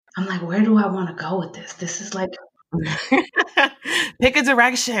I'm like, where do I want to go with this? This is like, Pick a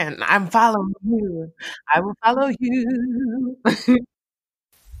direction. I'm following you. I will follow you.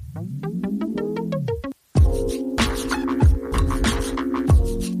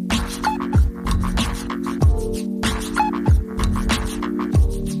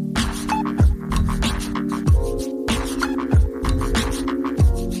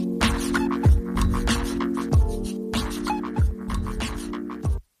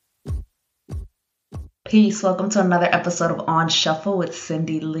 peace. Welcome to another episode of On Shuffle with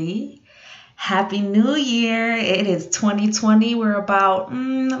Cindy Lee. Happy New Year. It is 2020. We're about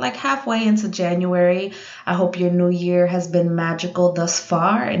like halfway into January. I hope your new year has been magical thus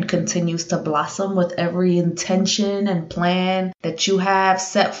far and continues to blossom with every intention and plan that you have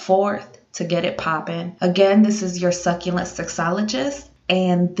set forth to get it popping. Again, this is your succulent sexologist,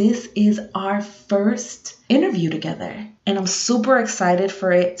 and this is our first interview together. And I'm super excited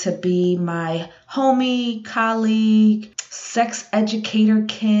for it to be my homie, colleague, sex educator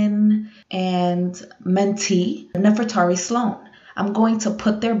kin, and mentee, Nefertari Sloan. I'm going to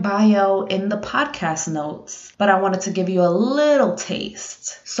put their bio in the podcast notes, but I wanted to give you a little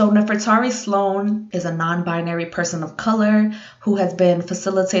taste. So Nefertari Sloan is a non-binary person of color who has been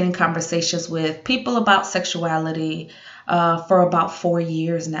facilitating conversations with people about sexuality for about 4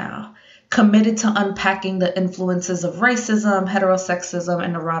 years now. Committed to unpacking the influences of racism, heterosexism,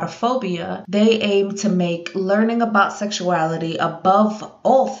 and erotophobia, they aim to make learning about sexuality, above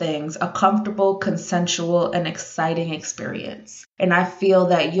all things, a comfortable, consensual, and exciting experience. And I feel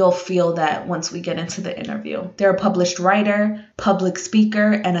that you'll feel that once we get into the interview. They're a published writer, public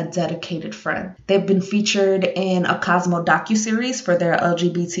speaker, and a dedicated friend. They've been featured in a Cosmo docuseries for their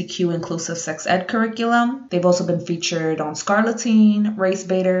LGBTQ inclusive sex ed curriculum. They've also been featured on Scarleteen, Race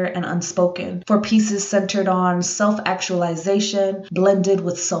Baiter, and Unspoken for pieces centered on self-actualization blended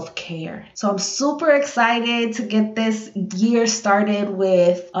with self-care. So I'm super excited to get this year started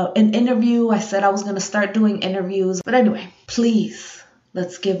with an interview. I said I was going to start doing interviews, but anyway, please,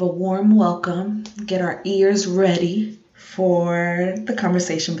 let's give a warm welcome, get our ears ready for the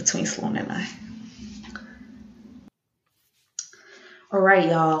conversation between Sloan and I. All right,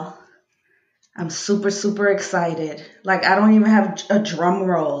 y'all. I'm super excited. Like, I don't even have a drum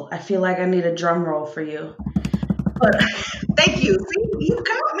roll. I feel like I need a drum roll for you. But thank you. See, you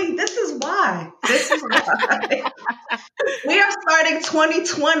got me. This is why. We are starting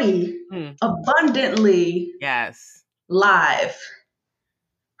 2020 abundantly Yes. live.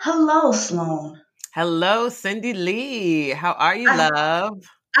 Hello, Sloan. Hello, Cindy Lee. How are you, love?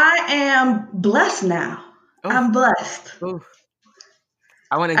 I am blessed now. Oof. I'm blessed. Oof.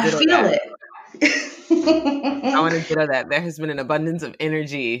 I want to I feel it. I want to ditto that. There has been an abundance of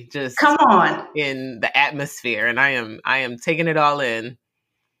energy just come on in the atmosphere, and I am taking it all in.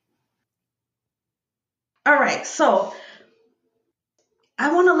 All right, so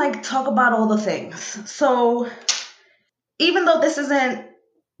I want to talk about all the things. So even though this isn't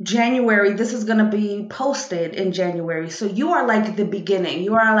January, this is going to be posted in January. So you are like the beginning.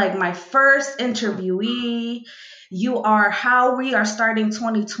 You are like my first interviewee. You are how we are starting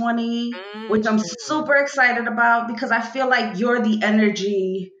 2020, which I'm super excited about because I feel like you're the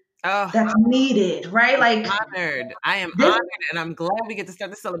energy that's needed, right? Like, I am honored, and I'm glad we get to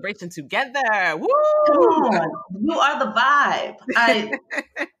start the celebration together. Woo! Come on. You are the vibe.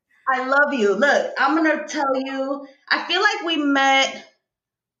 I love you. Look, I'm going to tell you, I feel like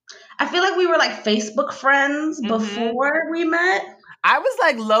we were like Facebook friends before we met. I was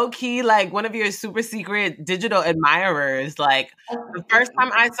like low key, like one of your super secret digital admirers. Like the first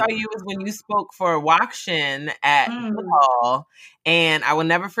time I saw you was when you spoke for Wakshin at Hall, and I will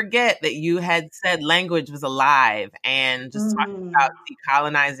never forget that you had said language was alive, and just talking about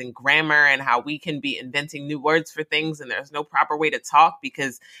decolonizing grammar and how we can be inventing new words for things, and there's no proper way to talk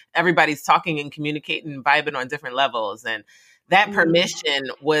because everybody's talking and communicating and vibing on different levels. And that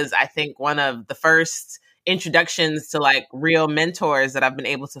permission was, I think, one of the first introductions to like real mentors that I've been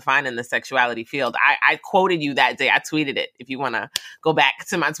able to find in the sexuality field. I quoted you that day. I tweeted it if you want to go back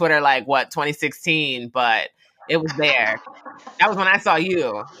to my Twitter, 2016, but it was there. That was when I saw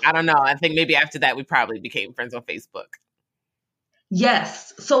you. I don't know. I think maybe after that, we probably became friends on Facebook.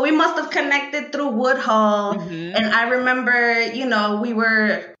 Yes. So we must have connected through Woodhull. And I remember,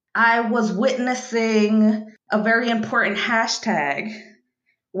 I was witnessing a very important hashtag.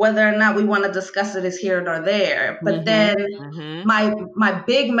 Whether or not we want to discuss it is here nor there. But then my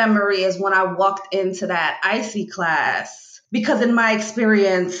big memory is when I walked into that IC class. Because in my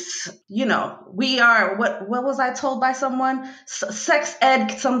experience, we are, what was I told by someone? Sex ed,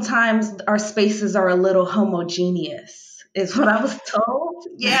 sometimes our spaces are a little homogeneous. is what I was told.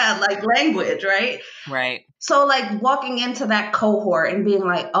 Yeah, like language, right? Right. So like walking into that cohort and being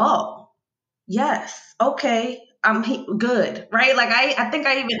like, oh, yes, okay, I'm good, right? Like I think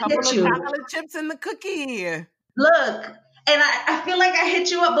I even Couple hit of you. chocolate chips in the cookie. Look, and I feel like I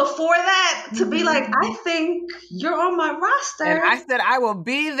hit you up before that to be like, I think you're on my roster. And I said, I will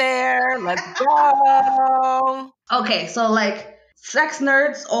be there. Let's go. Okay, so like sex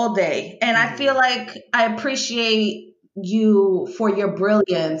nerds all day. And I feel like I appreciate you for your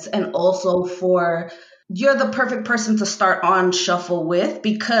brilliance and also for you're the perfect person to start on Shuffle with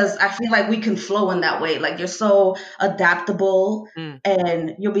because I feel like we can flow in that way. Like you're so adaptable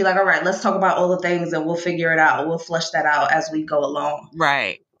and you'll be like, all right, let's talk about all the things and we'll figure it out. We'll flesh that out as we go along.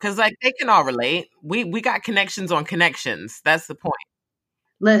 Right. Because like they can all relate. We got connections on connections. That's the point.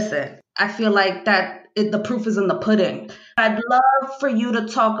 Listen, I feel like that the proof is in the pudding. I'd love for you to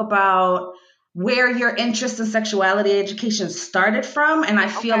talk about where your interest in sexuality education started from. And I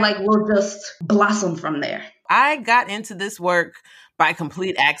feel like we'll just blossom from there. I got into this work by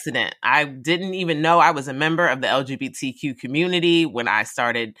complete accident. I didn't even know I was a member of the LGBTQ community when I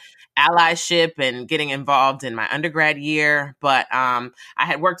started allyship and getting involved in my undergrad year. But I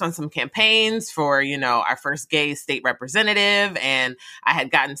had worked on some campaigns for, our first gay state representative, and I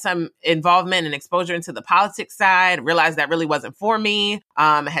had gotten some involvement and exposure into the politics side, realized that really wasn't for me.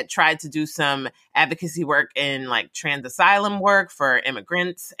 I had tried to do some advocacy work in like trans asylum work for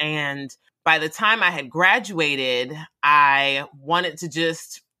immigrants. And by the time I had graduated, I wanted to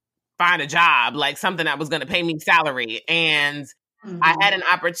just find a job, like something that was going to pay me salary. And I had an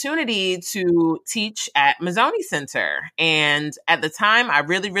opportunity to teach at Mazzoni Center. And at the time, I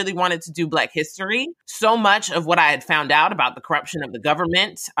really, really wanted to do Black history. So much of what I had found out about the corruption of the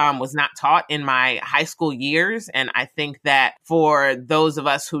government was not taught in my high school years. And I think that for those of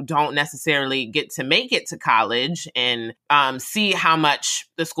us who don't necessarily get to make it to college and see how much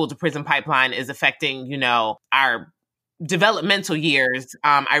the school to prison pipeline is affecting, our developmental years,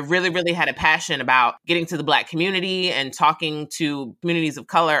 I really, really had a passion about getting to the Black community and talking to communities of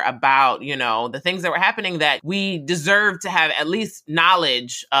color about, the things that were happening that we deserve to have at least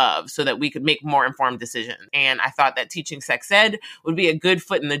knowledge of so that we could make more informed decisions. And I thought that teaching sex ed would be a good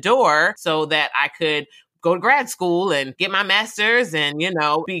foot in the door so that I could go to grad school and get my master's and,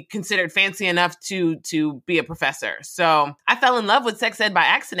 be considered fancy enough to be a professor. So I fell in love with sex ed by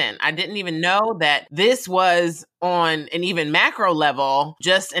accident. I didn't even know that this was on an even macro level,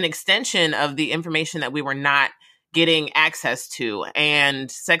 just an extension of the information that we were not getting access to. And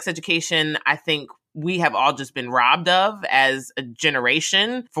sex education, I think we have all just been robbed of as a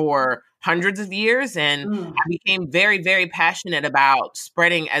generation for hundreds of years. And I became very, very passionate about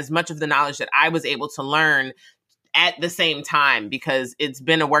spreading as much of the knowledge that I was able to learn at the same time, because it's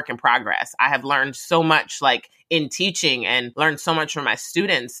been a work in progress. I have learned so much like in teaching and learned so much from my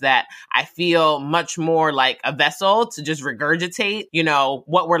students that I feel much more like a vessel to just regurgitate,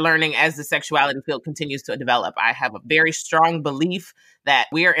 what we're learning as the sexuality field continues to develop. I have a very strong belief that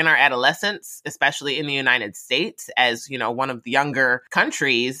we are in our adolescence, especially in the United States, as, one of the younger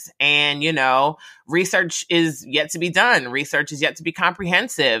countries. And, research is yet to be done. Research is yet to be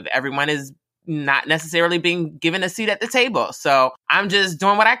comprehensive. Everyone is not necessarily being given a seat at the table. So I'm just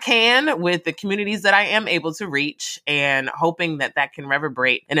doing what I can with the communities that I am able to reach and hoping that that can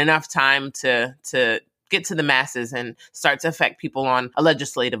reverberate in enough time to get to the masses and start to affect people on a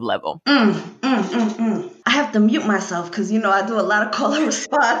legislative level. I have to mute myself because, I do a lot of call and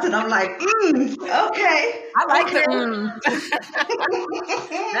response and I'm like, okay. I like that.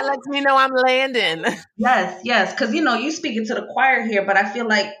 That lets me know I'm landing. Yes. Because, you speaking to the choir here, but I feel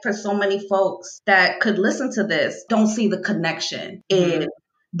like for so many folks that could listen to this, don't see the connection in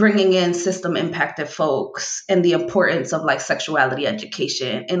bringing in system impacted folks and the importance of like sexuality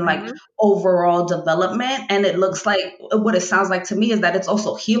education and like overall development. And it looks like what it sounds like to me is that it's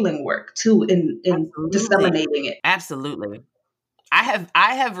also healing work too in disseminating it. Absolutely. I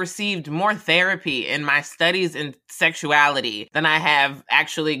have received more therapy in my studies in sexuality than I have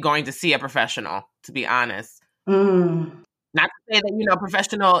actually going to see a professional, to be honest. Not to say that,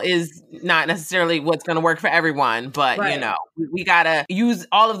 professional is not necessarily what's going to work for everyone, but, we got to use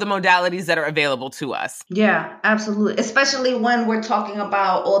all of the modalities that are available to us. Yeah, absolutely. Especially when we're talking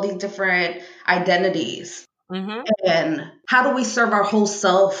about all these different identities. And how do we serve our whole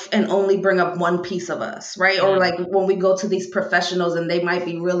self and only bring up one piece of us, right? Or like when we go to these professionals and they might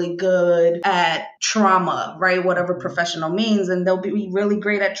be really good at trauma, right? Whatever professional means, and they'll be really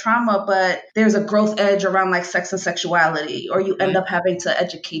great at trauma, but there's a growth edge around like sex and sexuality, or you end up having to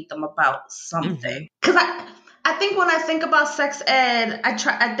educate them about something. Because I I think when I think about sex ed,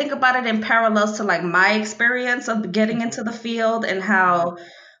 I think about it in parallels to like my experience of getting into the field and how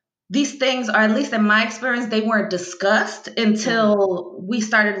these things, or at least in my experience, they weren't discussed until we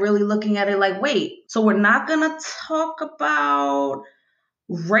started really looking at it like, wait, so we're not going to talk about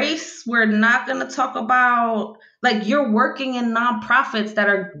race. We're not going to talk about, like, you're working in nonprofits that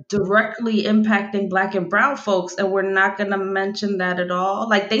are directly impacting Black and brown folks, and we're not going to mention that at all.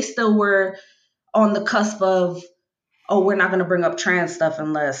 Like, they still were on the cusp of, oh, we're not going to bring up trans stuff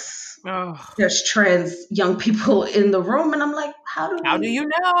unless there's trans young people in the room. And I'm like, how do you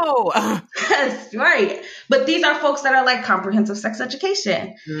know? Yes, right. But these are folks that are like comprehensive sex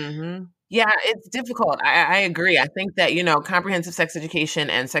education. Mm-hmm. Yeah, it's difficult. I agree. I think that, comprehensive sex education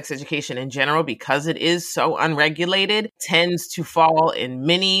and sex education in general, because it is so unregulated, tends to fall in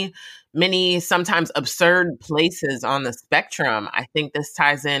many sometimes absurd places on the spectrum. I think this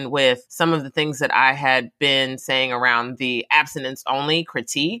ties in with some of the things that I had been saying around the abstinence only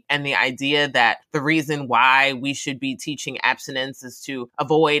critique and the idea that the reason why we should be teaching abstinence is to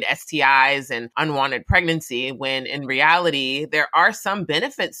avoid STIs and unwanted pregnancy, when in reality, there are some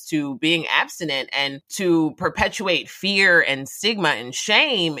benefits to being abstinent, and to perpetuate fear and stigma and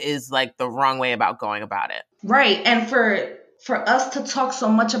shame is like the wrong way about going about it. Right. And for us to talk so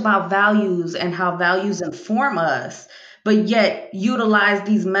much about values and how values inform us, but yet utilize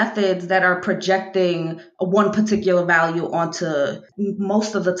these methods that are projecting one particular value onto,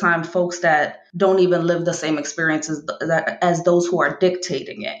 most of the time, folks that don't even live the same experiences as those who are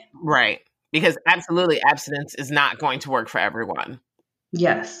dictating it. Right. Because absolutely, abstinence is not going to work for everyone.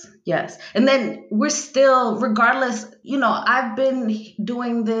 Yes. And then we're still, regardless, I've been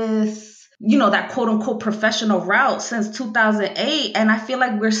doing this, that quote unquote professional route since 2008. And I feel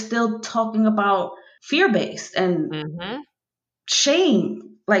like we're still talking about fear-based and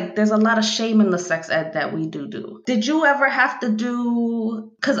shame. Like, there's a lot of shame in the sex ed that we do. Did you ever have to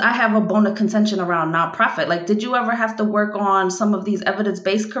do, because I have a bone of contention around nonprofit, like, did you ever have to work on some of these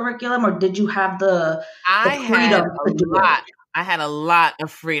evidence-based curriculum, or did you have the freedom to do it? I had a lot of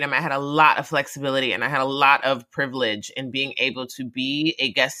freedom. I had a lot of flexibility, and I had a lot of privilege in being able to be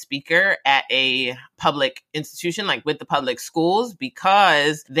a guest speaker at a public institution, like with the public schools,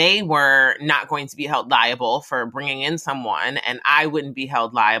 because they were not going to be held liable for bringing in someone, and I wouldn't be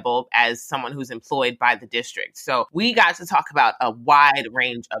held liable as someone who's employed by the district. So we got to talk about a wide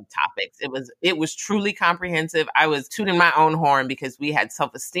range of topics. It was truly comprehensive. I was tooting my own horn because we had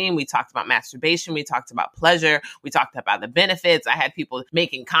self-esteem. We talked about masturbation. We talked about pleasure. We talked about the benefits. I had people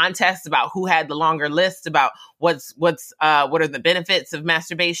making contests about who had the longer list about what are the benefits of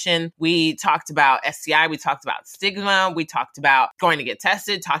masturbation. We talked about STI. We talked about stigma. We talked about going to get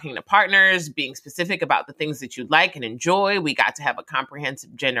tested, talking to partners, being specific about the things that you like and enjoy. We got to have a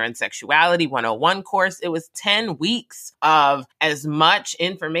comprehensive gender and sexuality 101 course. It was 10 weeks of as much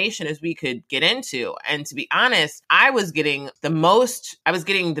information as we could get into. And to be honest, I was getting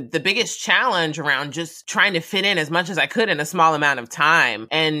the biggest challenge around just trying to fit in as much as I could in a small amount of time.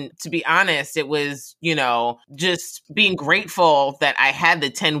 And to be honest, it was, just being grateful that I had the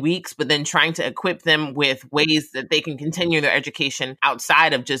 10 weeks, but then trying to equip them with ways that they can continue their education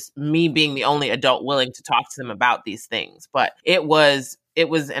outside of just me being the only adult willing to talk to them about these things. But it was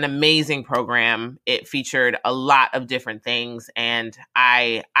an amazing program. It featured a lot of different things, and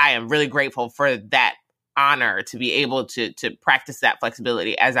I am really grateful for that honor to be able to practice that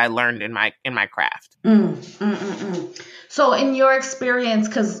flexibility as I learned in my craft. So in your experience,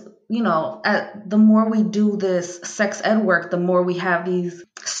 because the more we do this sex ed work, the more we have these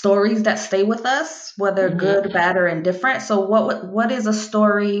stories that stay with us, whether good, bad, or indifferent. So what is a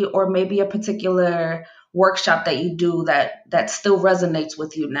story, or maybe a particular workshop that you do that still resonates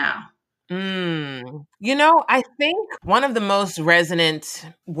with you now? I think one of the most resonant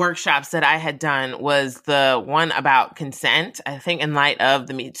workshops that I had done was the one about consent. I think in light of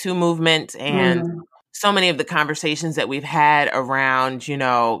the Me Too movement and so many of the conversations that we've had around,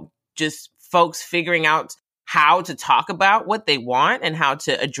 just folks figuring out how to talk about what they want and how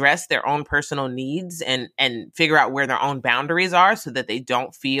to address their own personal needs and figure out where their own boundaries are so that they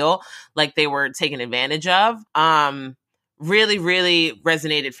don't feel like they were taken advantage of. Really, really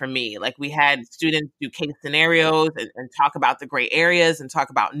resonated for me. Like, we had students do case scenarios and talk about the gray areas and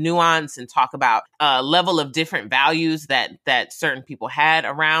talk about nuance and talk about a level of different values that certain people had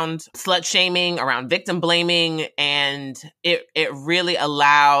around slut shaming, around victim blaming. And it really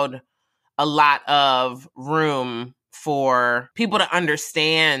allowed a lot of room for people to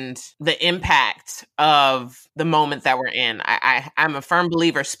understand the impact of the moment that we're in. I'm a firm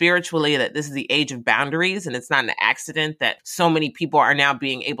believer spiritually that this is the age of boundaries, and it's not an accident that so many people are now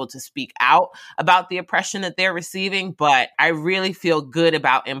being able to speak out about the oppression that they're receiving. But I really feel good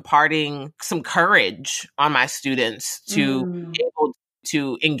about imparting some courage on my students to be able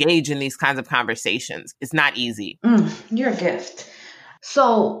to engage in these kinds of conversations. It's not easy. You're a gift.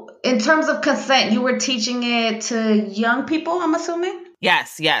 So in terms of consent, you were teaching it to young people, I'm assuming?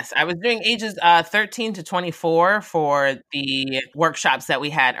 Yes. I was doing ages 13 to 24 for the workshops that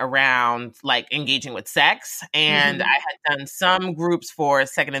we had around like engaging with sex. And I had done some groups for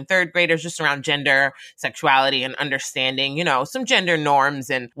second and third graders just around gender, sexuality, and understanding, you know, some gender norms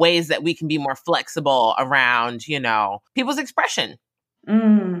and ways that we can be more flexible around, you know, people's expression.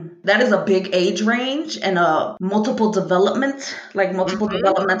 That is a big age range and multiple development, like multiple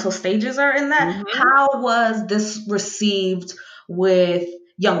developmental stages are in that. How was this received with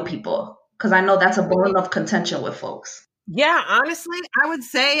young people? Because I know that's a bone of contention with folks. Yeah, honestly, I would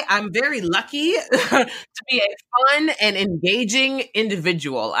say I'm very lucky to be a fun and engaging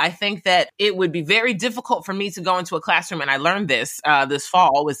individual. I think that it would be very difficult for me to go into a classroom, and I learned this this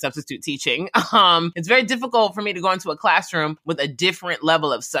fall with substitute teaching. It's very difficult for me to go into a classroom with a different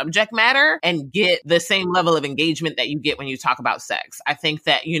level of subject matter and get the same level of engagement that you get when you talk about sex. I think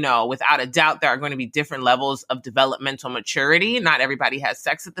that, you know, without a doubt, there are going to be different levels of developmental maturity. Not everybody has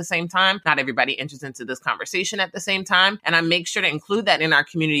sex at the same time. Not everybody enters into this conversation at the same time. And I make sure to include that in our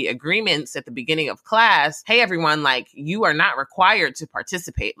community agreements at the beginning of class. Hey, everyone, like, you are not required to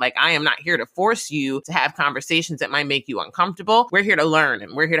participate. Like, I am not here to force you to have conversations that might make you uncomfortable. We're here to learn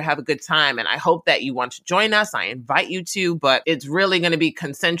and we're here to have a good time. And I hope that you want to join us. I invite you to, but it's really going to be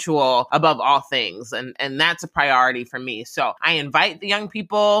consensual above all things. And that's a priority for me. So I invite the young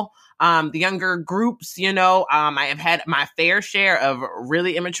people, the younger groups, you know, I have had my fair share of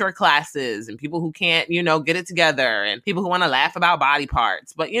really immature classes and people who can't, you know, get it together and people who want to laugh about body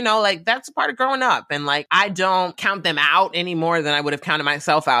parts. But, you know, like, that's a part of growing up. And like, I don't count them out any more than I would have counted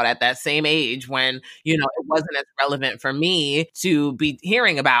myself out at that same age when, you know, it wasn't as relevant for me to be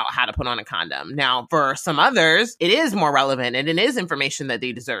hearing about how to put on a condom. Now, for some others, it is more relevant and it is information that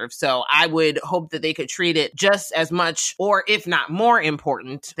they deserve. So I would hope that they could treat it just as much, or if not more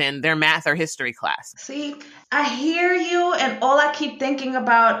important than their math or history class. See, I hear you, and all I keep thinking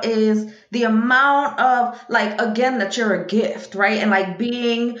about is the amount of, like, again, that you're a gift, right? And like,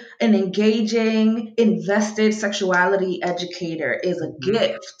 being an engaging, invested sexuality educator is a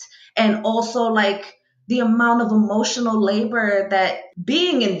gift. And also, like, the amount of emotional labor that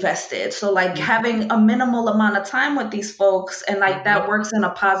being invested. So like having a minimal amount of time with these folks, and like that works in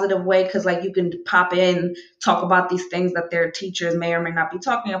a positive way because like you can pop in, talk about these things that their teachers may or may not be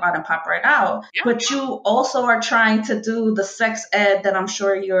talking about and pop right out. Yeah. But you also are trying to do the sex ed that I'm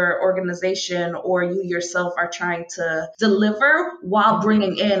sure your organization or you yourself are trying to deliver while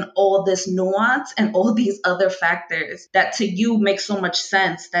bringing in all this nuance and all these other factors that to you make so much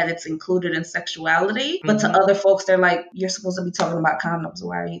sense that it's included in sexuality. But to other folks, they're like, you're supposed to be talking about condoms.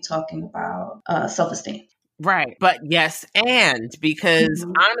 Why are you talking about self-esteem? Right. But yes, and because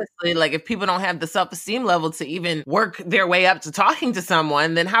honestly, like, if people don't have the self-esteem level to even work their way up to talking to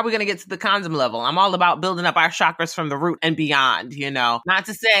someone, then how are we going to get to the condom level? I'm all about building up our chakras from the root and beyond, you know, not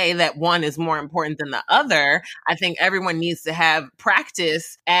to say that one is more important than the other. I think everyone needs to have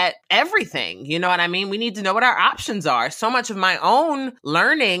practice at everything. You know what I mean? We need to know what our options are. So much of my own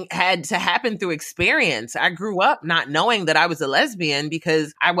learning had to happen through experience. I grew up not knowing that I was a lesbian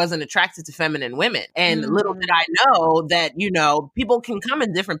because I wasn't attracted to feminine women. And little did I know that, you know, people can come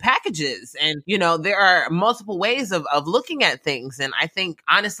in different packages and, you know, there are multiple ways of looking at things. And I think,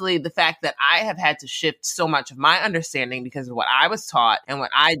 honestly, the fact that I have had to shift so much of my understanding because of what I was taught and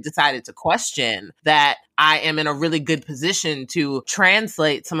what I decided to question, that I am in a really good position to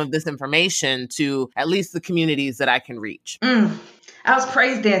translate some of this information to at least the communities that I can reach. I was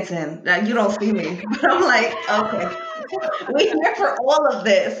praise dancing. You don't see me, but I'm like, okay, we're here for all of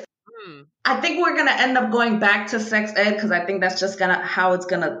this. I think we're going to end up going back to sex ed because I think that's just how it's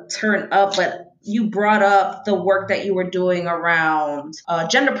going to turn up. But you brought up the work that you were doing around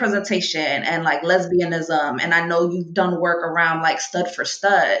gender presentation and like lesbianism. And I know you've done work around like stud for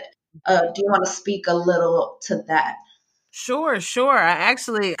stud. Do you want to speak a little to that? Sure. I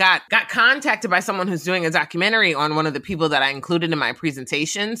actually got contacted by someone who's doing a documentary on one of the people that I included in my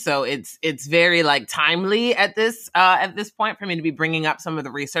presentation. So it's very like timely at this point for me to be bringing up some of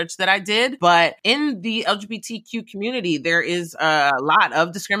the research that I did. But in the LGBTQ community, there is a lot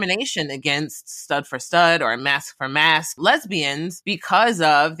of discrimination against stud for stud or mask for mask lesbians because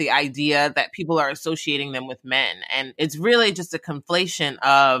of the idea that people are associating them with men. And it's really just a conflation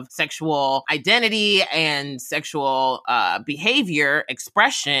of sexual identity and sexual behavior,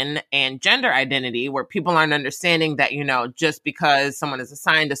 expression, and gender identity, where people aren't understanding that, just because someone is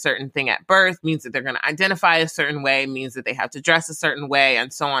assigned a certain thing at birth means that they're going to identify a certain way, means that they have to dress a certain way,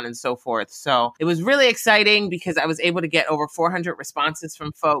 and so on and so forth. So it was really exciting because I was able to get over 400 responses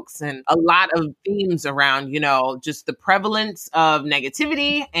from folks and a lot of themes around, just the prevalence of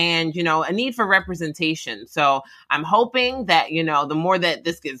negativity and, a need for representation. So I'm hoping that, the more that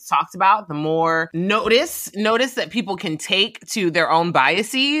this gets talked about, the more notice that people can take to their own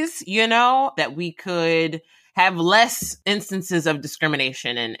biases, that we could have less instances of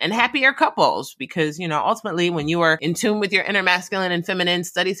discrimination and happier couples. Because, ultimately, when you are in tune with your inner masculine and feminine,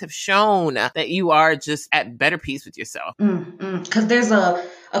 studies have shown that you are just at better peace with yourself. Because there's a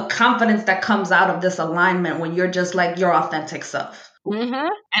confidence that comes out of this alignment when you're just like your authentic self. Mm-hmm.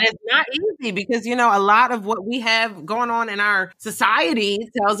 And it's not easy because, a lot of what we have going on in our society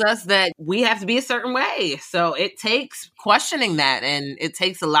tells us that we have to be a certain way. So it takes questioning that, and it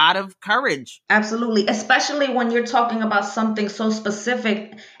takes a lot of courage. Absolutely. Especially when you're talking about something so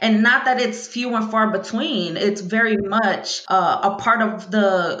specific, and not that it's few and far between. It's very much a part of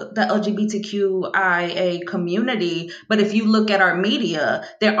the LGBTQIA community. But if you look at our media,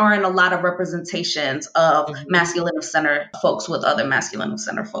 there aren't a lot of representations of masculine of center folks with other masculine of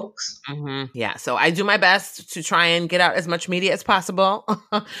center folks. Mm-hmm. Yeah. So I do my best to try and get out as much media as possible.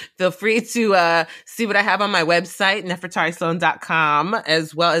 Feel free to see what I have on my website, nefertarisloan.com,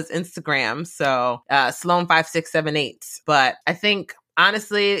 as well as Instagram. So Sloan5678. But I think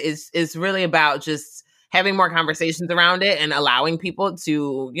honestly it's really about just having more conversations around it and allowing people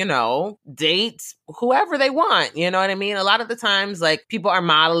to, date whoever they want. You know what I mean? A lot of the times, like, people are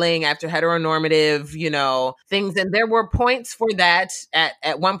modeling after heteronormative, things. And there were points for that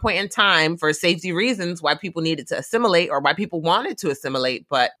at one point in time for safety reasons why people needed to assimilate or why people wanted to assimilate.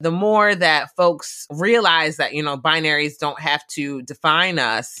 But the more that folks realize that, binaries don't have to define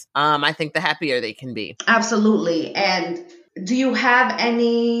us, I think the happier they can be. Absolutely. And do you have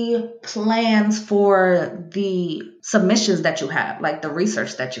any plans for the submissions that you have, like the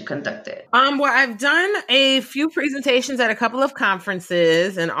research that you conducted? Well, I've done a few presentations at a couple of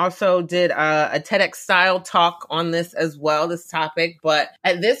conferences and also did a TEDx style talk on this as well, this topic. But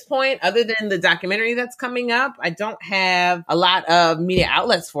at this point, other than the documentary that's coming up, I don't have a lot of media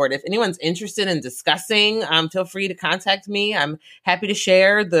outlets for it. If anyone's interested in discussing, feel free to contact me. I'm happy to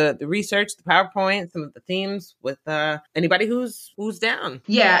share the research, the PowerPoint, some of the themes with anybody who's down.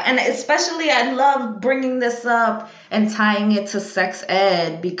 Yeah, and especially I love bringing this up and tying it to sex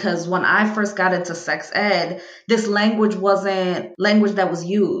ed, because when I first got into sex ed, this language wasn't language that was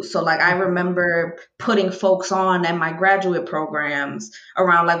used. So like I remember putting folks on at my graduate programs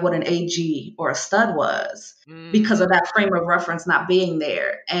around like what an AG or a stud was because of that frame of reference not being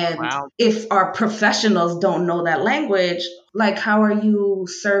there. And if our professionals don't know that language, like how are you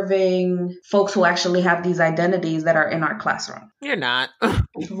serving folks who actually have these identities that are in our classroom? You're not.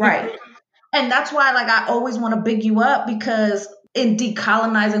 Right. And that's why, like, I always want to big you up, because in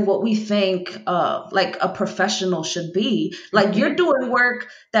decolonizing what we think like a professional should be, like you're doing work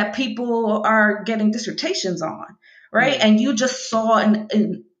that people are getting dissertations on, right? And you just saw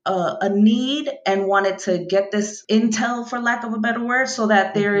a need and wanted to get this intel, for lack of a better word, so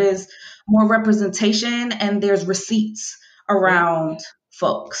that there is more representation and there's receipts around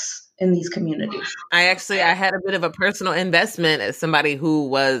folks in these communities. I had a bit of a personal investment as somebody who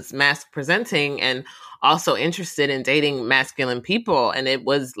was mask presenting and also interested in dating masculine people. And it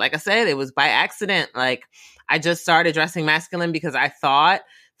was, like I said, it was by accident. Like, I just started dressing masculine because I thought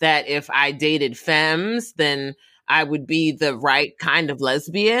that if I dated femmes, then I would be the right kind of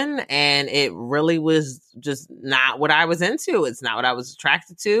lesbian. And it really was just not what I was into. It's not what I was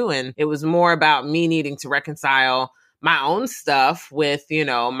attracted to. And it was more about me needing to reconcile my own stuff with,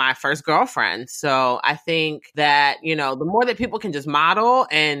 my first girlfriend. So I think that, the more that people can just model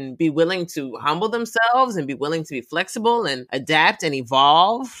and be willing to humble themselves and be willing to be flexible and adapt and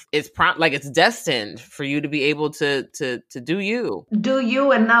evolve, it's it's destined for you to be able to do you. Do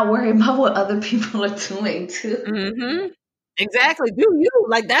you and not worry about what other people are doing too. Mm-hmm. Exactly. Do you.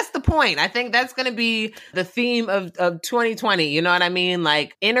 Like, that's the point. I think that's going to be the theme of 2020. You know what I mean?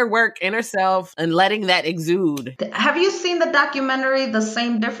 Like, inner work, inner self, and letting that exude. Have you seen the documentary, The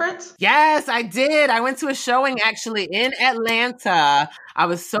Same Difference? Yes, I did. I went to a showing actually in Atlanta. I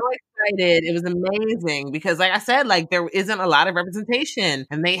was so excited. It was amazing because, like I said, like there isn't a lot of representation.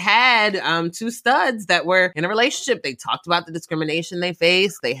 And they had two studs that were in a relationship. They talked about the discrimination they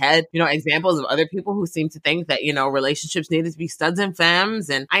faced. They had, examples of other people who seemed to think that, relationships needed to be studs and femmes.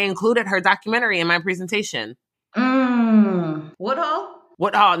 And I included her documentary in my presentation. Woodhull?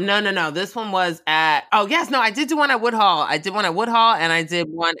 Woodhull. No. This one was at, I did do one at Woodhull. I did one at Woodhull and I did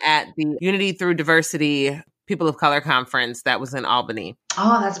one at the Unity Through Diversity People of Color Conference that was in Albany.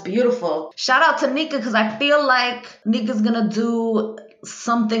 Oh, that's beautiful. Shout out to Nika because I feel like Nika's going to do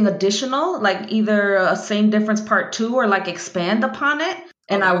something additional, like either a Same Difference Part 2 or like expand upon it.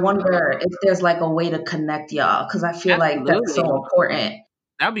 And I wonder if there's like a way to connect y'all because I feel like that's so important.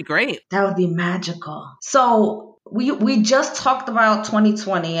 That would be great. That would be magical. So we just talked about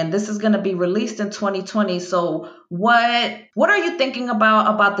 2020 and this is going to be released in 2020. So what are you thinking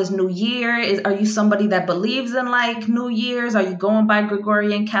about this new year? Are you somebody that believes in like New Year's? Are you going by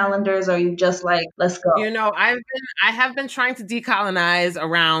Gregorian calendars? Or are you just like, let's go? I have been trying to decolonize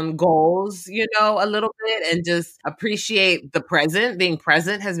around goals, a little bit and just appreciate the present. Being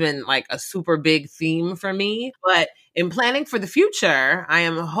present has been like a super big theme for me. But in planning for the future, I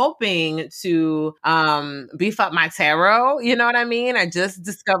am hoping to beef up my tarot. You know what I mean? I just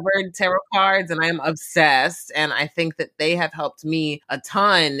discovered tarot cards and I am obsessed. And I think that they have helped me a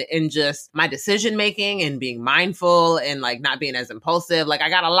ton in just my decision making and being mindful and like not being as impulsive. Like I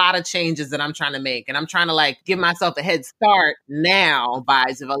got a lot of changes that I'm trying to make and I'm trying to like give myself a head start now by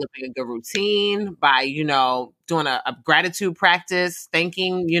developing a good routine, by, doing a gratitude practice,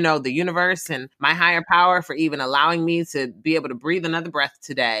 thanking, the universe and my higher power for even allowing me to be able to breathe another breath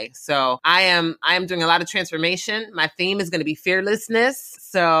today. So I am doing a lot of transformation. My theme is going to be fearlessness.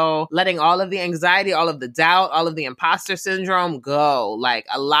 So letting all of the anxiety, all of the doubt, all of the imposter syndrome go. Like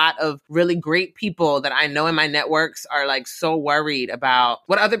a lot of really great people that I know in my networks are like so worried about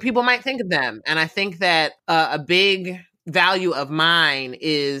what other people might think of them. And I think that a big value of mine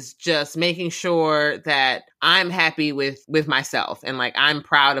is just making sure that I'm happy with myself and like I'm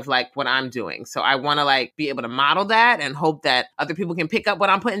proud of like what I'm doing. So I want to like be able to model that and hope that other people can pick up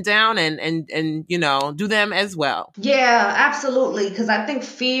what I'm putting down and do them as well. Yeah, absolutely. Because I think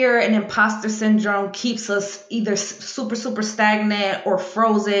fear and imposter syndrome keeps us either super, super stagnant or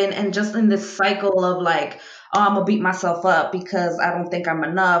frozen and just in this cycle of like, oh, I'm gonna beat myself up because I don't think I'm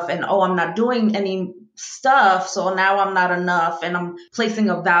enough and I'm not doing any stuff, so now I'm not enough and I'm placing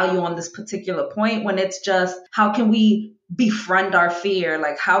a value on this particular point when it's just how can we befriend our fear?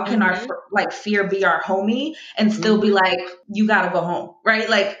 Like how can our fear be our homie and still be like, you gotta go home, right?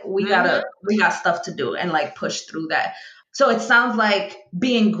 Like we got stuff to do and like push through that. So it sounds like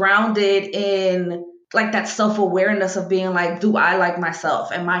being grounded in like that self-awareness of being like, do I like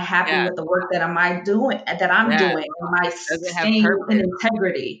myself? Am I happy with the work that I'm doing? Am I staying in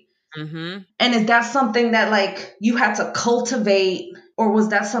integrity? Mm-hmm. And is that something that like you had to cultivate or was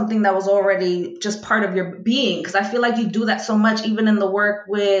that something that was already just part of your being? Because I feel like you do that so much even in the work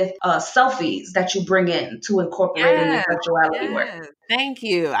with selfies that you bring in to incorporate in your sexuality work. Thank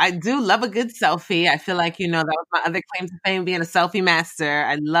you. I do love a good selfie. I feel like, that was my other claim to fame, being a selfie master.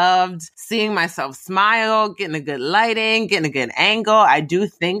 I loved seeing myself smile, getting a good lighting, getting a good angle. I do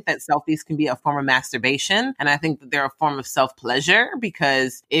think that selfies can be a form of masturbation. And I think that they're a form of self-pleasure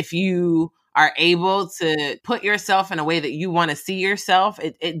because if you are able to put yourself in a way that you want to see yourself,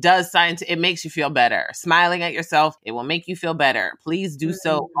 it makes you feel better. Smiling at yourself, it will make you feel better. Please do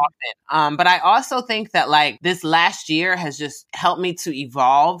so often. But I also think that like this last year has just helped me to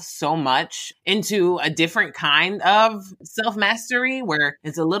evolve so much into a different kind of self-mastery where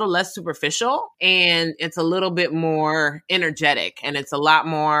it's a little less superficial and it's a little bit more energetic and it's a lot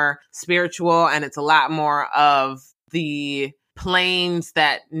more spiritual and it's a lot more of the planes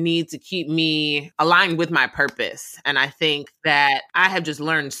that need to keep me aligned with my purpose. And I think that I have just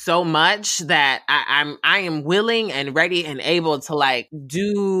learned so much that I am willing and ready and able to like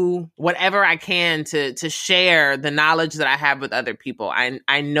do whatever I can to share the knowledge that I have with other people.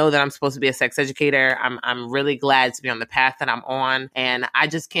 I know that I'm supposed to be a sex educator. I'm really glad to be on the path that I'm on. And I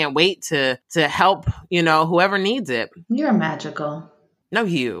just can't wait to help, whoever needs it. You're magical. No,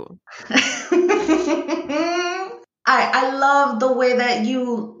 you. I love the way that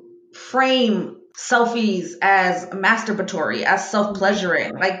you frame selfies as masturbatory, as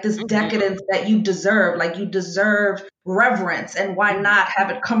self-pleasuring, like this decadence that you deserve, like you deserve reverence and why not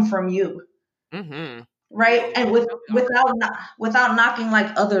have it come from you? Mm-hmm. Right. And without knocking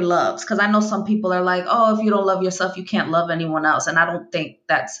like other loves. Cause I know some people are like, oh, if you don't love yourself, you can't love anyone else. And I don't think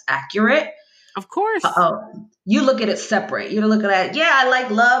that's accurate. Of course. You look at it separate. You look at it, yeah, I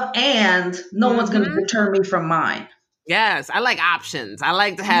like love and no one's going to deter me from mine. Yes, I like options. I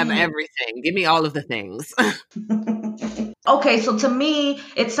like to have everything. Give me all of the things. Okay, so to me,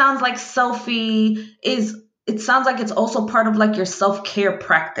 it sounds like it sounds like it's also part of like your self-care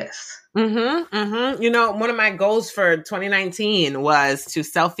practice. You know, one of my goals for 2019 was to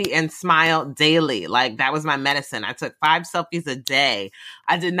selfie and smile daily. Like that was my medicine. I took 5 selfies a day.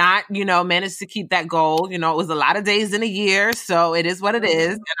 I did not, manage to keep that goal. It was a lot of days in a year. So it is what it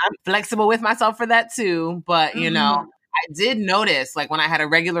is. And I'm flexible with myself for that too. But, I did notice, like, when I had a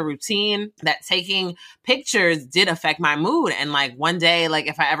regular routine, that taking pictures did affect my mood. And, like, one day, like,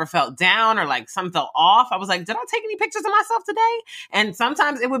 if I ever felt down or, like, something felt off, I was like, did I take any pictures of myself today? And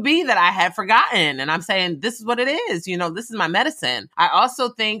sometimes it would be that I had forgotten. And I'm saying, this is what it is. This is my medicine. I also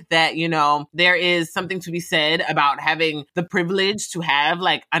think that, there is something to be said about having the privilege to have,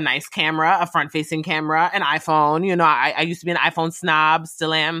 like, a nice camera, a front-facing camera, an iPhone. I used to be an iPhone snob,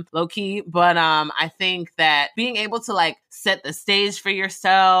 still am, low-key. But I think that being able to, like, set the stage for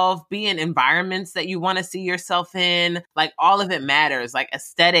yourself, be in environments that you want to see yourself in, like, all of it matters. Like,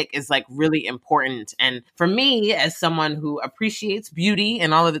 aesthetic is, like, really important. And for me, as someone who appreciates beauty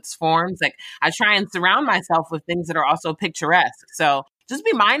in all of its forms, like, I try and surround myself with things that are also picturesque. So just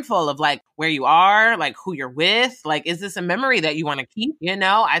be mindful of, like, where you are, like, who you're with. Like, is this a memory that you want to keep?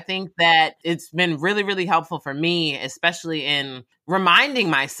 I think that it's been really, really helpful for me, especially in reminding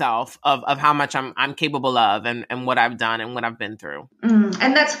myself of how much I'm capable of and what I've done and what I've been through.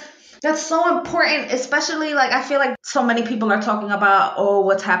 And that's so important, especially, like, I feel like so many people are talking about, oh,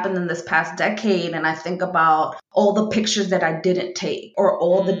 what's happened in this past decade. And I think about all the pictures that I didn't take or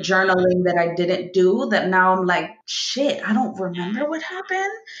all the journaling that I didn't do, that now I'm like, shit, I don't remember what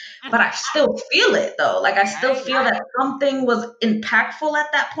happened, but I still feel it though. Like, I still feel that something was impactful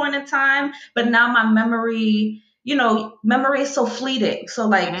at that point in time, but now my memory is so fleeting. So,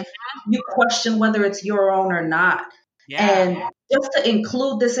 like, you question whether it's your own or not. And just to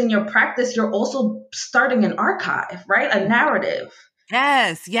include this in your practice, you're also starting an archive, right? A narrative.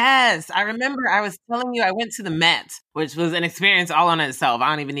 Yes. I remember I was telling you I went to the Met, which was an experience all on itself. I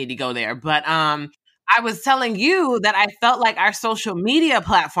don't even need to go there. But I was telling you that I felt like our social media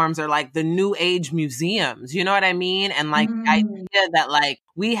platforms are like the new age museums. You know what I mean? And, like, the idea that, like,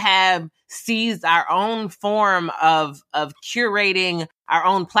 we have seized our own form of curating our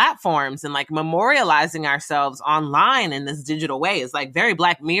own platforms and, like, memorializing ourselves online in this digital way is, like, very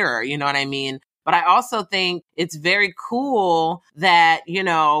Black Mirror. You know what I mean? But I also think it's very cool that,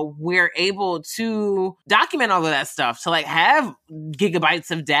 we're able to document all of that stuff, to, like, have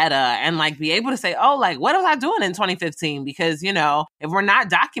gigabytes of data and, like, be able to say, oh, like, what was I doing in 2015? Because, if we're not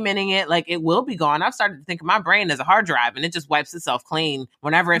documenting it, like, it will be gone. I've started to think of my brain as a hard drive, and it just wipes itself clean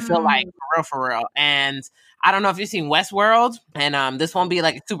whenever it feels like, for real. And I don't know if you've seen Westworld, and this won't be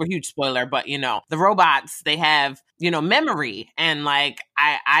like a super huge spoiler, but, the robots, they have, memory. And, like,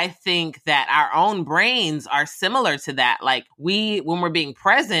 I think that our own brains are similar to that. Like, when we're being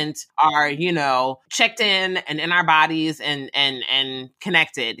present, are, checked in and in our bodies and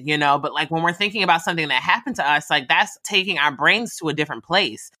connected, but, like, when we're thinking about something that happened to us, like, that's taking our brains to a different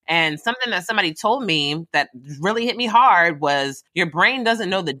place. And something that somebody told me that really hit me hard was your brain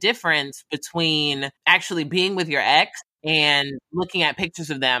doesn't know the difference between actually being with your ex and looking at pictures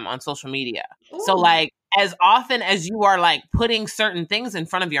of them on social media. Ooh. So, like, as often as you are, like, putting certain things in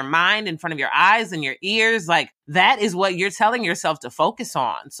front of your mind, in front of your eyes and your ears, like, that is what you're telling yourself to focus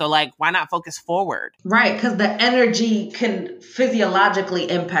on. So, like, why not focus forward? Right, because the energy can physiologically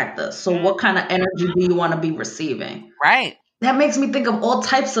impact us. So what kind of energy do you want to be receiving? Right. That makes me think of all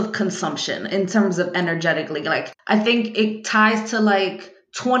types of consumption in terms of energetically. Like, I think it ties to, like,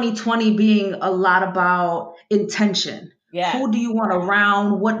 2020 being a lot about intention. Yeah. Who do you want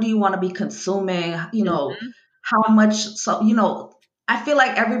around? What do you want to be consuming? How much? So, I feel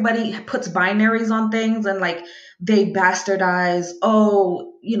like everybody puts binaries on things and, like, they bastardize,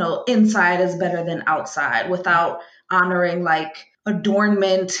 inside is better than outside, without honoring, like,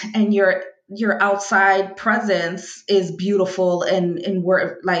 adornment and your outside presence is beautiful and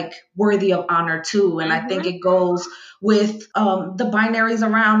worthy of honor too. And I think it goes with the binaries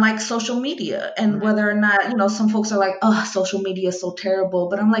around, like, social media and whether or not, some folks are like, oh, social media is so terrible.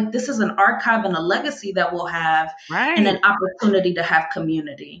 But I'm like, this is an archive and a legacy that we'll have, and an opportunity to have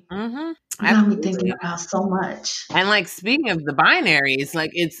community. You got me thinking about so much. And, like, speaking of the binaries,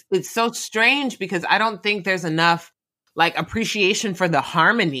 like, it's so strange because I don't think there's enough like appreciation for the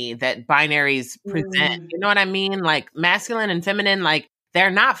harmony that binaries present. You know what I mean? Like masculine and feminine, like they're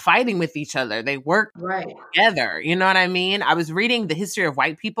not fighting with each other. They work together. You know what I mean? I was reading The History of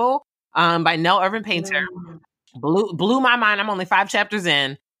White People by Nell Irvin Painter. Blew my mind. I'm only 5 chapters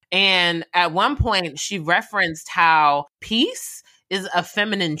in. And at one point she referenced how peace is a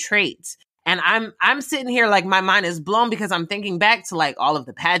feminine trait. And I'm sitting here like my mind is blown because I'm thinking back to like all of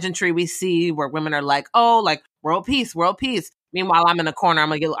the pageantry we see where women are like, oh, like world peace, world peace. Meanwhile, I'm in a corner.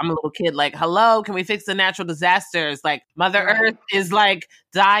 I'm a little kid like, hello, can we fix the natural disasters? Like Mother Earth is like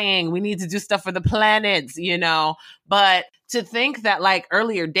dying. We need to do stuff for the planet, you know? But to think that like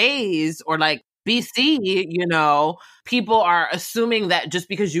earlier days or like BC, you know, people are assuming that just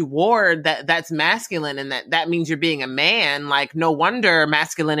because you warred that's masculine and that means you're being a man. Like no wonder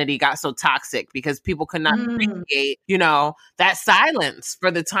masculinity got so toxic because people could not appreciate, you know, that silence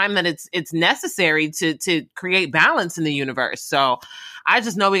for the time that it's necessary to create balance in the universe. So I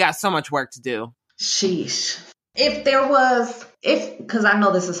just know we got so much work to do. Sheesh. Because I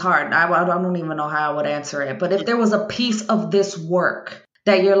know this is hard. I don't even know how I would answer it. But if there was a piece of this work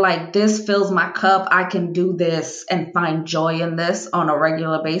that you're like, this fills my cup, I can do this and find joy in this on a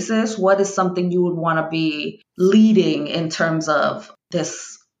regular basis, what is something you would want to be leading in terms of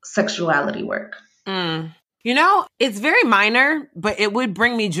this sexuality work? You know, it's very minor, but it would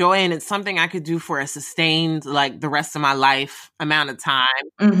bring me joy, and it's something I could do for a sustained, like the rest of my life amount of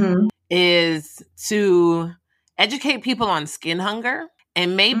time, is to educate people on skin hunger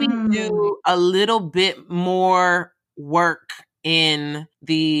and maybe do a little bit more work in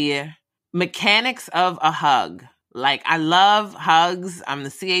the mechanics of a hug. Like I love hugs. I'm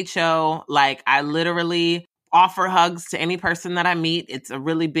the CHO. Like I literally offer hugs to any person that I meet. It's a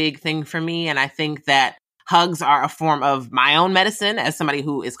really big thing for me. And I think that hugs are a form of my own medicine as somebody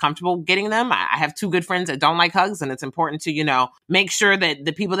who is comfortable getting them. I have 2 good friends that don't like hugs, and it's important to, you know, make sure that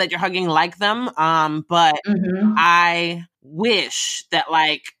the people that you're hugging like them. But I wish that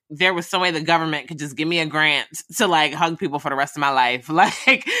like there was some way the government could just give me a grant to like hug people for the rest of my life.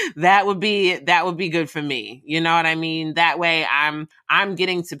 Like that would be good for me. You know what I mean? That way I'm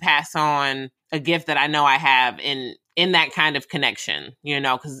getting to pass on a gift that I know I have in that kind of connection, you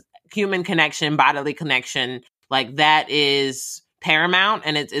know, because human connection, bodily connection, like that is paramount.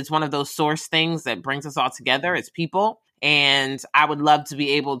 And it's one of those source things that brings us all together as people. And I would love to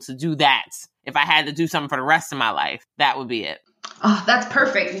be able to do that. If I had to do something for the rest of my life, that would be it. Oh, that's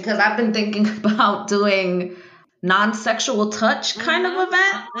perfect, because I've been thinking about doing non-sexual touch kind of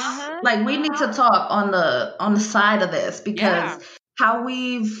events. Like we need to talk on the side of this, because how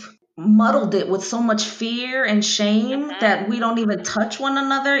we've muddled it with so much fear and shame that we don't even touch one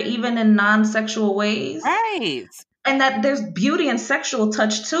another, even in non-sexual ways. Right. And that there's beauty in sexual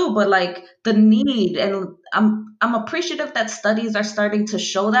touch too, but like the need, and I'm appreciative that studies are starting to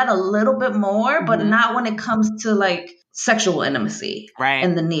show that a little bit more, but not when it comes to like sexual intimacy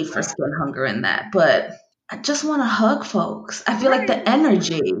and the need for skin hunger in that. But I just want to hug folks. I feel like the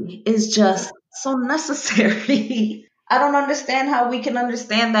energy is just so necessary. I don't understand how we can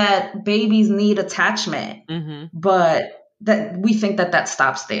understand that babies need attachment, but that we think that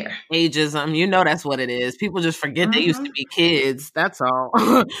stops there. Ageism, you know, that's what it is. People just forget they used to be kids. That's all.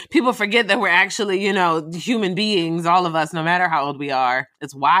 People forget that we're actually, you know, human beings, all of us, no matter how old we are.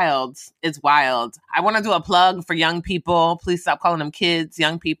 It's wild. It's wild. I want to do a plug for young people. Please stop calling them kids,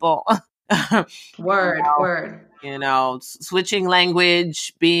 young people. Word. You know, switching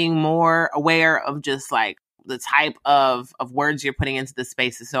language, being more aware of just like the type of words you're putting into the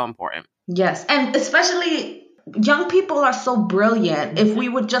space is so important. Yes. And especially young people are so brilliant. If we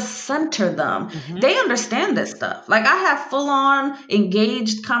would just center them, they understand this stuff. Like I have full on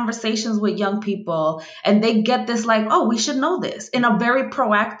engaged conversations with young people, and they get this like, oh, we should know this in a very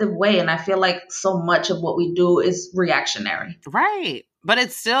proactive way. And I feel like so much of what we do is reactionary. Right. But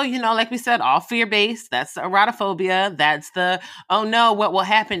it's still, you know, like we said, all fear-based. That's the erotophobia. That's the, oh no, what will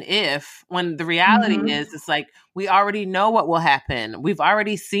happen if, when the reality is, it's like, we already know what will happen. We've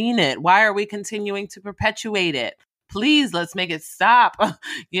already seen it. Why are we continuing to perpetuate it? Please, let's make it stop,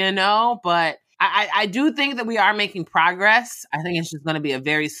 you know? But I do think that we are making progress. I think it's just going to be a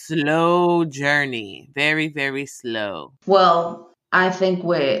very slow journey. Very, very slow. Well, I think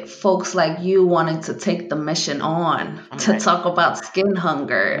with folks like you wanting to take the mission on to talk about skin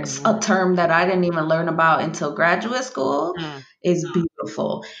hunger, a term that I didn't even learn about until graduate school, is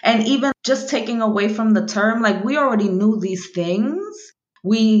beautiful. And even just taking away from the term, like we already knew these things.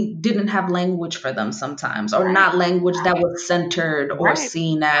 We didn't have language for them sometimes, or not language that was centered or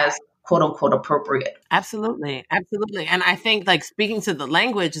seen as quote unquote appropriate. Absolutely. Absolutely. And I think like speaking to the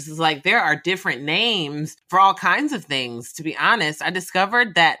language, this is like there are different names for all kinds of things. To be honest, I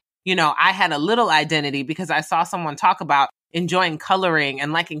discovered that, you know, I had a little identity because I saw someone talk about enjoying coloring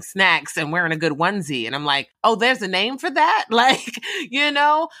and liking snacks and wearing a good onesie. And I'm like, oh, there's a name for that? Like, you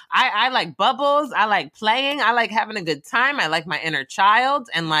know, I like bubbles. I like playing. I like having a good time. I like my inner child.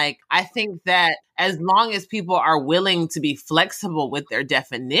 And like, I think that as long as people are willing to be flexible with their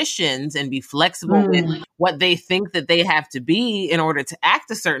definitions and be flexible with what they think that they have to be in order to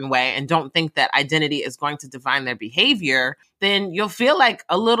act a certain way and don't think that identity is going to define their behavior, then you'll feel like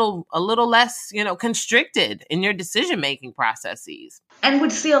a little less, you know, constricted in your decision-making processes. And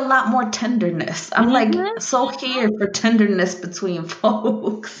we'd see a lot more tenderness. I'm like so here for tenderness between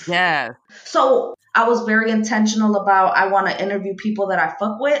folks. Yeah. So I was very intentional about I want to interview people that I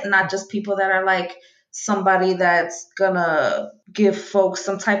fuck with, not just people that are like somebody that's gonna give folks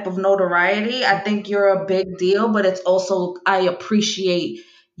some type of notoriety. I think you're a big deal, but it's also I appreciate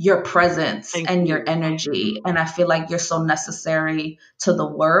your presence and your energy. And I feel like you're so necessary to the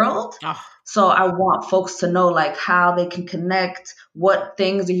world. Oh. So I want folks to know like how they can connect, what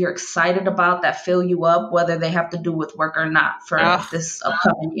things are you excited about that fill you up, whether they have to do with work or not for this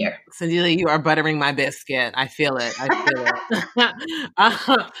upcoming year. Cindy Lee, you are buttering my biscuit. I feel it.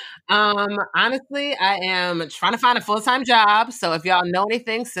 Honestly, I am trying to find a full-time job. So if y'all know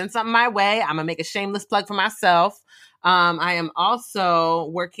anything, send something my way. I'm going to make a shameless plug for myself. I am also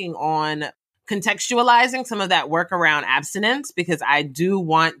working on contextualizing some of that work around abstinence because I do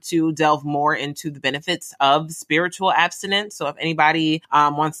want to delve more into the benefits of spiritual abstinence. So if anybody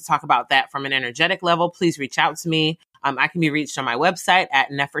wants to talk about that from an energetic level, please reach out to me. I can be reached on my website at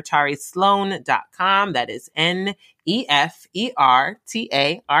nefertarisloan.com. That is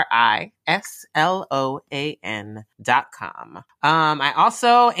NEFERTARISLOAN.com. I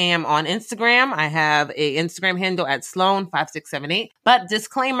also am on Instagram. I have a Instagram handle at Sloan5678. But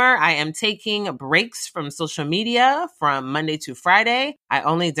disclaimer, I am taking breaks from social media from Monday to Friday. I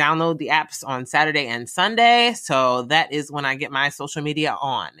only download the apps on Saturday and Sunday. So that is when I get my social media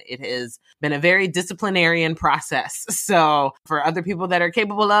on. It has been a very disciplinarian process. So for other people that are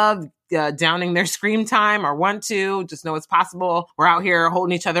capable of downing their screen time or want to, just know it's possible. We're out here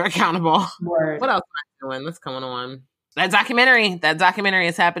holding each other accountable. Word. What else am I doing? What's going on? That documentary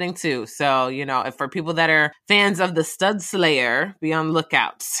is happening too. So, you know, if for people that are fans of the Stud Slayer, be on the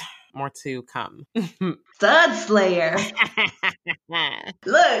lookout. More to come. Stud Slayer. Look, I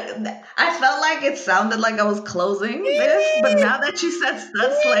felt like it sounded like I was closing this, but now that you said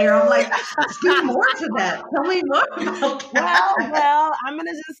Stud Slayer, I'm like, speak more to that. Tell me more about that. Well, I'm going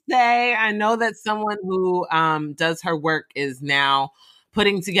to just say, I know that someone who does her work is now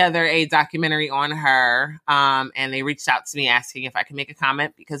putting together a documentary on her. And they reached out to me asking if I can make a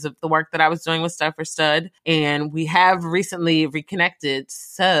comment because of the work that I was doing with Stud for Stud. And we have recently reconnected.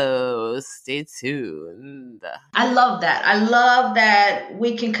 So stay tuned. I love that. I love that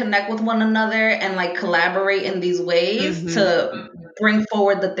we can connect with one another and like collaborate in these ways to bring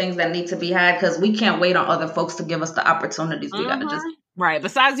forward the things that need to be had because we can't wait on other folks to give us the opportunities. We got to just right.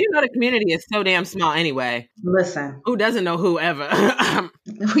 Besides, you know, the community is so damn small anyway. Listen. Who doesn't know whoever?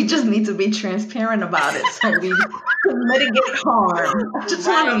 We just need to be transparent about it so we can mitigate harm. I just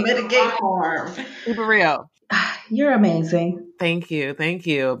want to mitigate harm. For real. You're amazing. Thank you.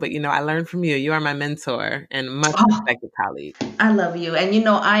 But, you know, I learned from you. You are my mentor and much respected colleague. I love you. And, you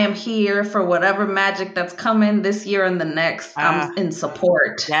know, I am here for whatever magic that's coming this year and the next. I'm in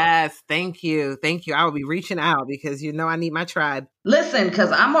support. Yes. Thank you. I will be reaching out because, you know, I need my tribe. Listen,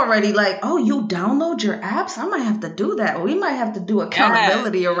 because I'm already like, oh, you download your apps? I might have to do that. We might have to do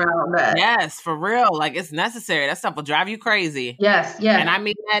accountability around that. Yes, for real. Like, it's necessary. That stuff will drive you crazy. Yes. And I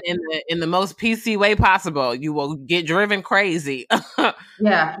mean that in the most PC way possible. You will get driven crazy.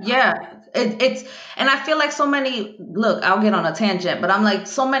 Yeah. It's and I feel like so many, look, I'll get on a tangent, but I'm like,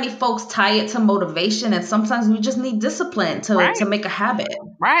 so many folks tie it to motivation, and sometimes we just need discipline to make a habit.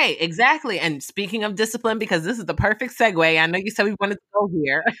 Right, exactly. And speaking of discipline, because this is the perfect segue, I know you said we wanted to go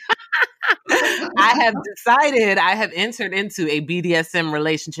here. I have entered into a BDSM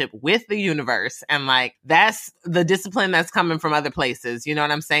relationship with the universe. And like, that's the discipline that's coming from other places. You know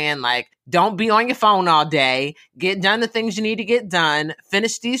what I'm saying? Like, don't be on your phone all day. Get done the things you need to get done.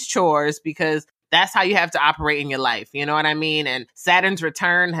 Finish these chores because that's how you have to operate in your life. You know what I mean? And Saturn's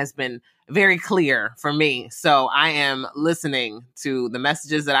return has been very clear for me. So I am listening to the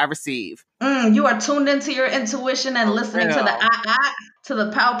messages that I receive. You are tuned into your intuition and listening to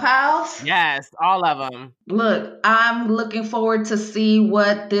the pow-pows. Yes, all of them. Look, I'm looking forward to see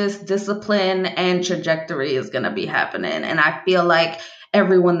what this discipline and trajectory is going to be happening. And I feel like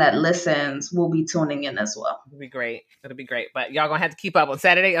everyone that listens will be tuning in as well. It'll be great. It'll be great. But y'all gonna have to keep up on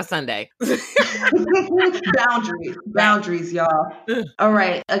Saturday or Sunday. Boundaries, y'all. All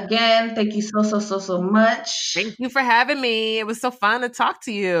right. Again, thank you so much. Thank you for having me. It was so fun to talk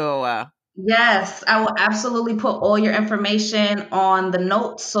to you. Yes, I will absolutely put all your information on the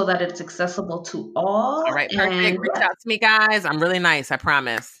notes so that it's accessible to all. All right, perfect. And reach out to me, guys. I'm really nice, I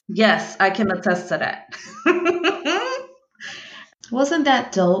promise. Yes, I can attest to that. Wasn't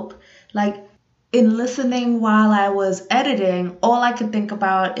that dope? Like, in listening while I was editing, all I could think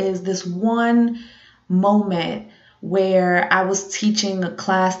about is this one moment where I was teaching a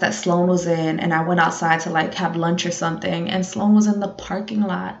class that Sloan was in, and I went outside to like have lunch or something, and Sloan was in the parking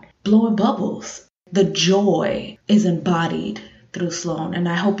lot blowing bubbles. The joy is embodied through Sloan, and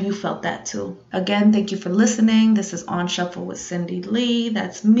I hope you felt that too. Again, thank you for listening. This is On Shuffle with Cindy Lee.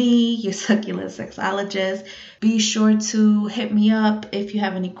 That's me, your succulent sexologist. Be sure to hit me up if you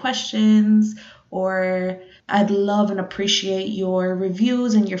have any questions, or I'd love and appreciate your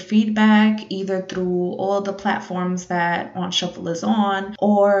reviews and your feedback, either through all the platforms that On Shuffle is on,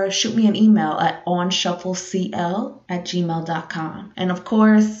 or shoot me an email at onshufflecl@gmail.com. And of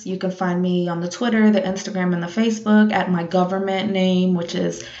course, you can find me on the Twitter, the Instagram, and the Facebook at my government name, which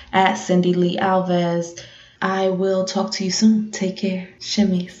is at Cindy Lee Alves. I will talk to you soon. Take care.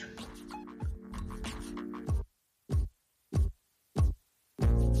 Shimmies.